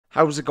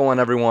How's it going,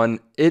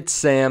 everyone? It's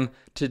Sam.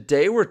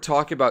 Today we're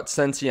talking about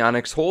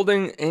Senseonics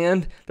holding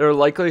and their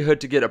likelihood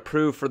to get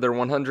approved for their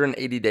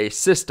 180-day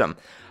system.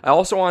 I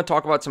also want to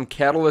talk about some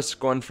catalysts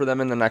going for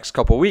them in the next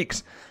couple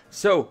weeks.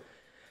 So,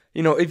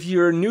 if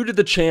you're new to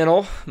the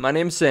channel, my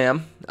name's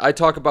Sam. I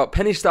talk about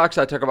penny stocks,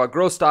 I talk about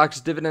growth stocks,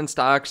 dividend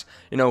stocks,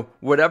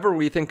 whatever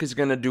we think is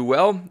going to do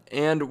well.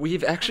 And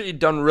we've actually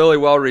done really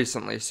well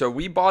recently. So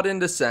we bought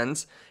into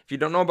SENS. If you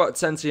don't know about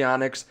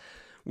Senseonics,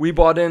 we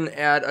bought in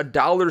at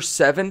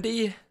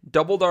 $1.70,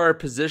 doubled our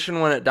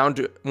position when it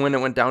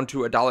went down to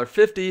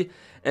 $1.50,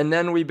 and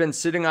then we've been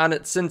sitting on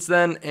it since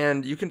then.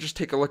 And you can just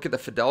take a look at the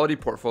Fidelity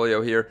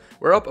portfolio here.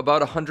 We're up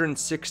about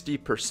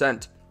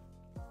 160%.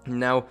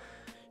 Now,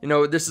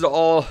 this is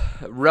all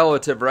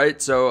relative,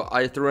 right? So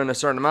I threw in a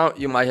certain amount.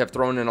 You might have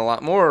thrown in a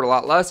lot more or a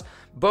lot less,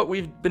 but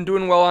we've been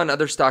doing well on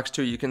other stocks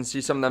too. You can see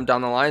some of them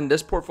down the line.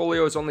 This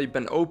portfolio has only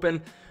been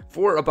open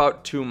for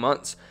about 2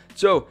 months.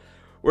 So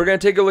we're going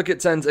to take a look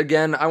at SENS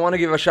again. I want to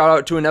give a shout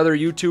out to another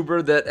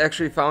YouTuber that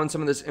actually found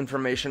some of this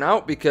information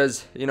out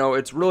because,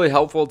 it's really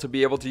helpful to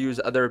be able to use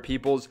other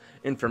people's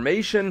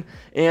information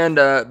and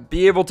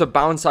be able to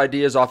bounce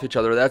ideas off each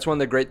other. That's one of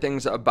the great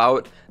things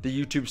about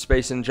the YouTube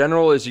space in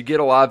general is you get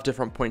a lot of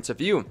different points of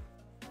view.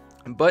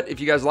 But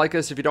if you guys like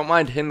this, if you don't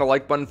mind hitting the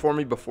like button for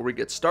me before we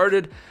get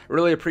started, I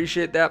really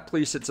appreciate that.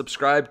 Please hit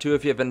subscribe too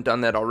if you haven't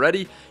done that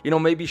already.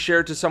 Maybe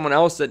share it to someone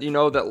else that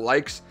that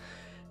likes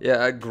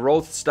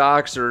growth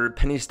stocks or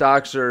penny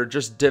stocks or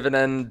just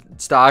dividend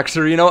stocks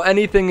or,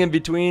 anything in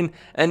between,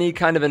 any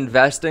kind of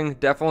investing.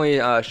 Definitely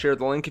share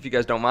the link if you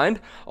guys don't mind.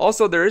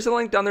 Also, there is a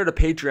link down there to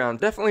Patreon.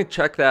 Definitely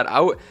check that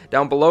out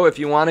down below if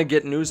you want to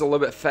get news a little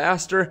bit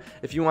faster,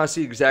 if you want to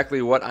see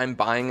exactly what I'm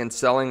buying and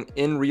selling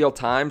in real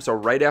time. So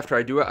right after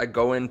I do it, I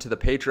go into the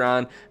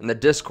Patreon and the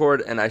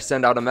Discord and I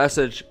send out a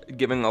message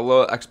giving a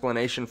little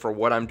explanation for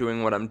what I'm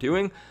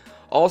doing.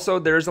 Also,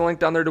 there's a link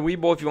down there to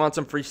WeBull. If you want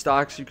some free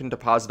stocks, you can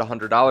deposit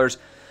 $100.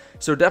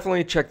 So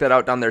definitely check that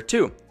out down there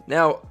too.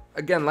 Now,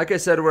 again, like I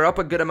said, we're up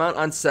a good amount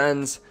on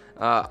SENS.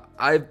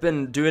 I've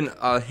been doing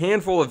a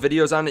handful of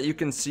videos on it. You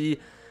can see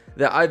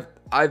that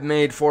I've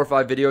made 4 or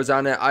 5 videos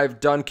on it.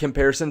 I've done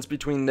comparisons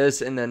between this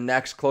and the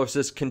next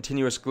closest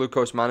continuous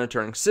glucose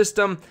monitoring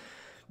system.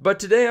 But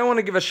today I want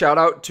to give a shout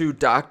out to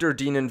Dr.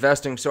 Dean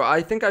Investing. So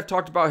I think I've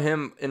talked about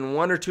him in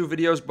 1 or 2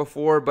 videos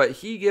before, but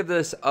he gave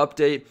this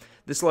update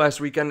this last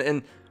weekend,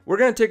 and we're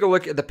going to take a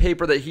look at the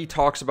paper that he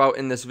talks about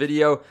in this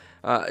video.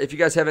 If you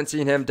guys haven't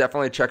seen him,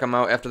 definitely check him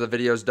out after the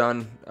video's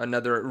done.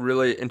 Another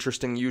really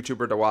interesting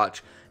YouTuber to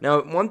watch.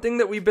 Now, one thing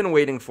that we've been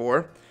waiting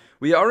for,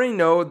 we already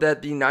know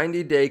that the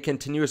 90-day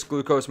continuous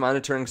glucose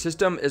monitoring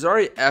system is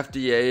already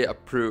FDA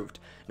approved.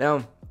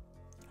 Now,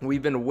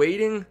 we've been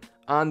waiting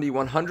on the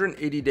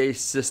 180-day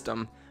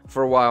system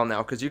for a while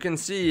now, because you can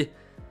see it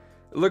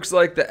looks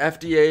like the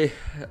FDA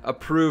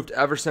approved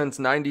ever since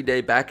 90-day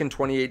back in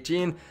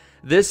 2018.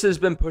 This has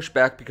been pushed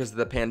back because of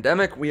the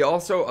pandemic. We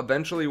also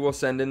eventually will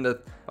send in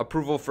the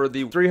approval for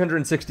the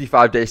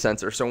 365-day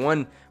sensor,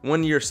 so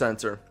one year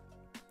sensor.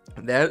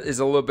 That is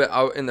a little bit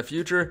out in the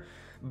future,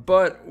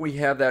 but we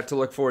have that to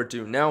look forward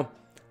to. Now,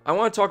 I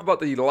want to talk about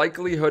the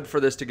likelihood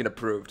for this to get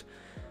approved.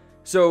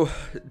 So,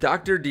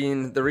 Dr.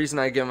 Dean, the reason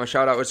I give him a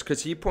shout out was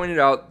because he pointed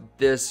out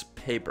this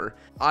paper.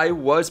 I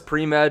was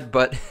pre-med,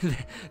 but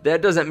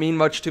that doesn't mean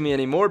much to me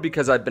anymore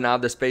because I've been out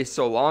of the space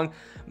so long.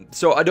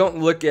 So I don't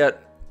look at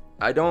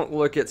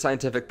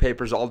scientific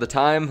papers all the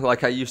time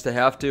like I used to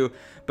have to,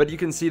 but you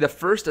can see the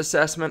first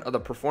assessment of the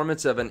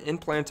performance of an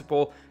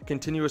implantable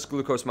continuous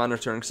glucose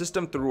monitoring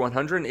system through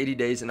 180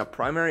 days in a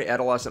primary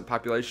adolescent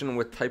population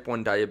with type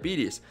 1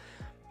 diabetes.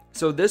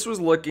 So this was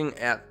looking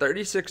at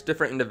 36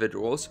 different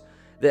individuals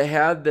that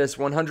had this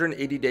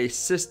 180-day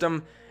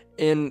system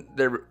in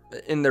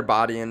their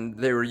body and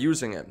they were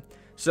using it.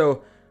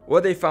 So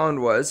what they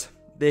found was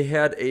they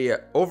had a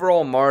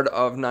overall MARD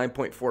of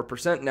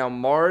 9.4%. Now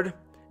MARD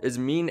is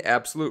mean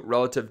absolute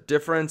relative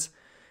difference.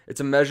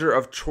 It's a measure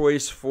of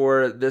choice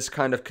for this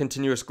kind of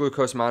continuous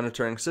glucose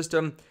monitoring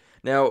system.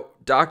 Now,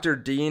 Dr.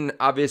 Dean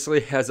obviously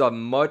has a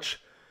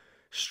much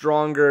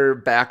stronger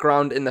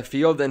background in the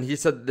field, and he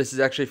said this is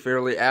actually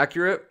fairly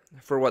accurate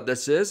for what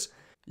this is.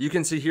 You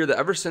can see here that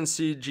ever since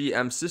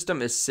CGM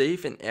system is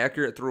safe and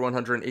accurate through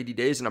 180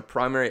 days in a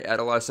primary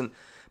adolescent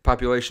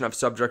population of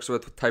subjects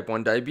with type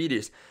 1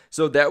 diabetes.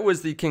 So that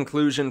was the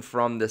conclusion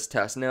from this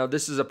test. Now,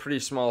 this is a pretty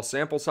small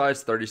sample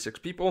size, 36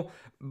 people,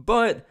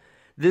 but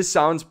this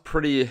sounds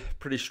pretty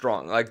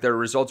strong. Like their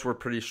results were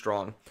pretty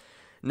strong.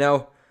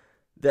 Now,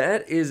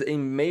 that is a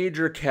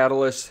major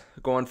catalyst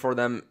going for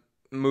them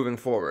moving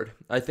forward.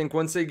 I think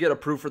once they get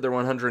approved for their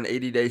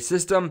 180-day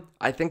system,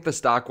 I think the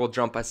stock will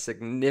jump a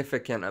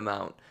significant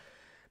amount.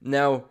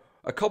 Now,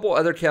 a couple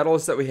other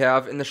catalysts that we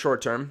have in the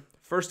short term.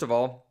 First of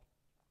all,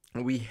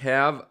 we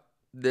have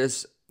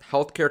this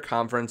healthcare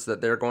conference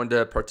that they're going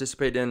to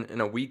participate in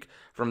a week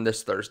from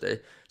this Thursday.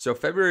 So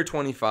February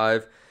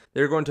 25,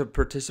 they're going to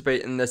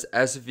participate in this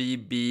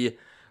SVB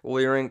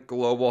Leerink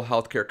Global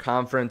Healthcare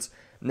Conference.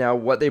 Now,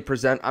 what they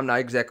present, I'm not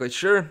exactly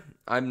sure.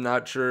 I'm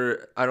not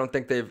sure. I don't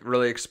think they've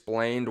really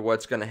explained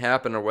what's going to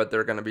happen or what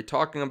they're going to be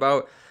talking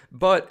about,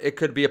 but it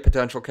could be a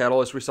potential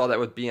catalyst. We saw that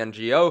with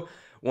BNGO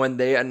when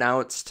they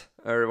announced,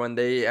 or when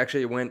they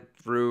actually went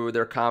through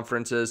their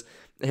conferences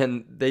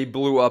and they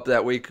blew up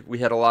that week. We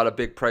had a lot of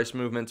big price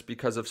movements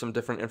because of some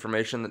different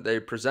information that they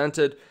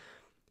presented.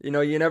 You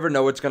know, you never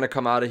know what's going to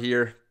come out of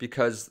here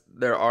because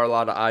there are a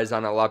lot of eyes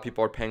on it. A lot of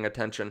people are paying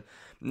attention.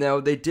 Now,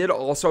 they did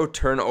also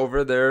turn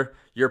over their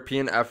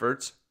European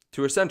efforts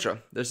to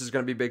Essentia. This is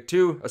going to be big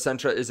too.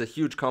 Essentia is a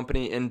huge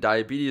company in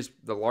diabetes,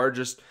 the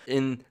largest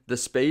in the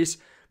space,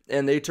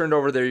 and they turned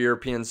over their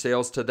European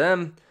sales to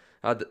them.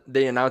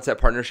 They announced that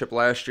partnership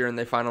last year, and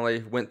they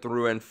finally went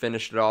through and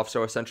finished it off,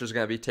 so Essentia is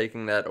going to be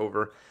taking that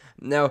over.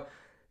 Now,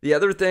 the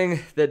other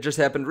thing that just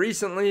happened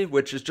recently,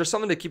 which is just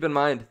something to keep in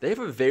mind, they have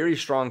a very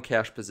strong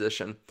cash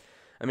position.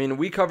 I mean,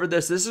 we covered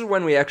this. This is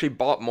when we actually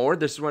bought more.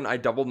 This is when I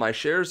doubled my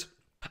shares.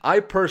 I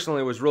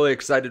personally was really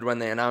excited when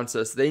they announced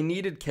this. They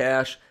needed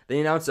cash. They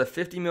announced a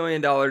 $50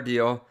 million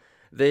deal.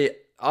 They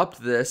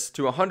upped this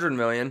to $100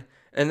 million,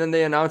 and then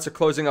they announced a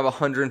closing of a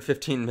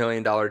 $115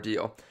 million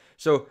deal.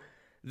 So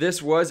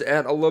this was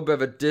at a little bit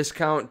of a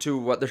discount to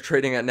what they're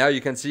trading at now. You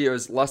can see it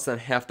was less than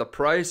half the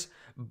price,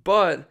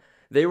 but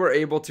they were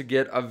able to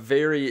get a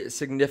very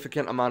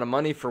significant amount of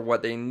money for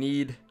what they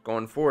need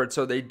going forward.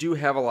 So they do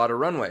have a lot of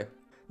runway.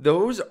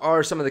 Those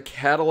are some of the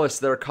catalysts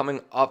that are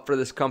coming up for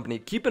this company.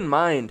 Keep in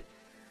mind,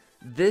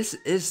 this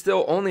is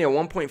still only a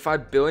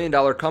 $1.5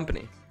 billion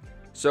company.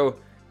 So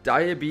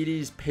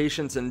diabetes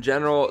patients in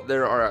general,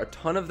 there are a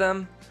ton of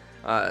them.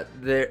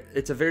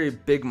 It's a very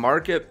big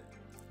market,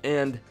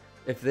 and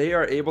if they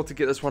are able to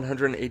get this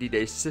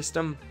 180-day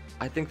system,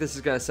 I think this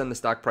is going to send the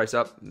stock price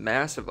up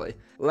massively.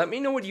 Let me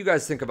know what you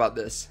guys think about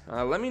this.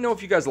 Let me know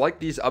if you guys like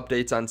these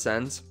updates on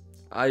SENS.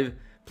 I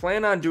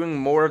plan on doing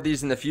more of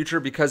these in the future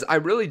because I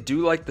really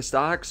do like the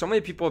stock. So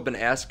many people have been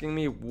asking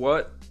me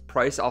what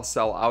price I'll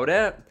sell out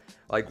at.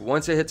 Like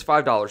once it hits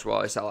 $5, will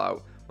I sell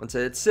out? Once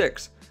it hits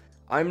 $6.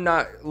 I'm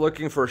not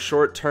looking for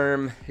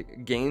short-term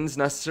gains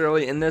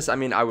necessarily in this. I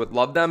mean, I would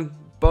love them,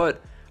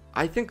 but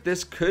I think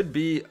this could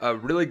be a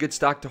really good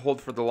stock to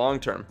hold for the long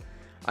term.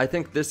 I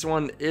think this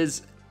one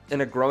is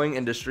in a growing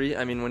industry.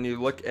 I mean, when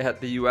you look at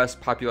the US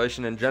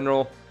population in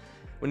general,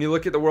 when you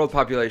look at the world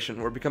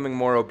population, we're becoming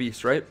more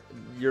obese, right?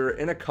 You're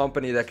in a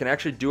company that can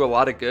actually do a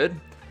lot of good.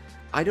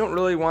 I don't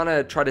really want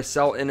to try to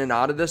sell in and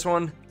out of this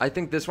one. I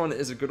think this one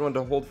is a good one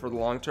to hold for the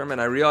long term,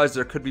 and I realize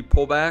there could be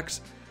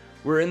pullbacks.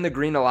 We're in the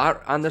green a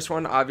lot on this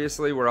one.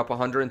 Obviously, we're up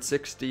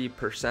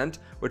 160%,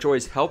 which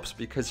always helps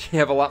because you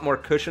have a lot more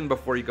cushion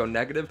before you go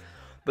negative.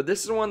 But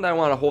this is one that I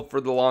want to hold for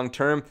the long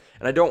term,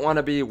 and I don't want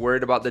to be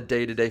worried about the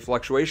day-to-day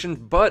fluctuation,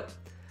 but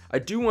I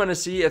do want to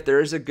see if there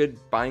is a good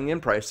buying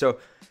in price. So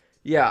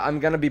yeah, I'm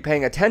going to be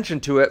paying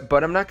attention to it,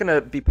 but I'm not going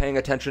to be paying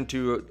attention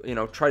to,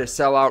 try to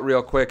sell out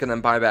real quick and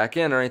then buy back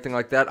in or anything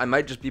like that. I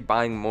might just be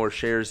buying more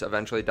shares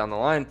eventually down the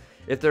line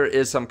if there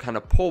is some kind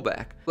of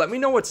pullback. Let me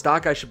know what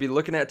stock I should be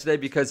looking at today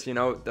because,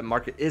 the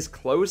market is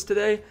closed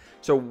today.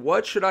 So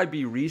what should I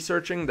be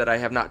researching that I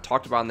have not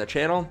talked about on the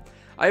channel?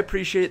 I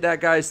appreciate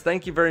that, guys.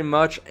 Thank you very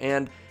much.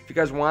 And if you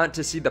guys want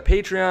to see the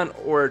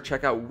Patreon or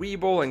check out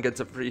WeBull and get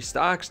some free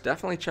stocks,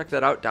 definitely check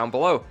that out down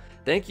below.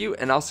 Thank you,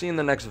 and I'll see you in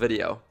the next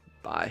video.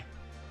 Bye.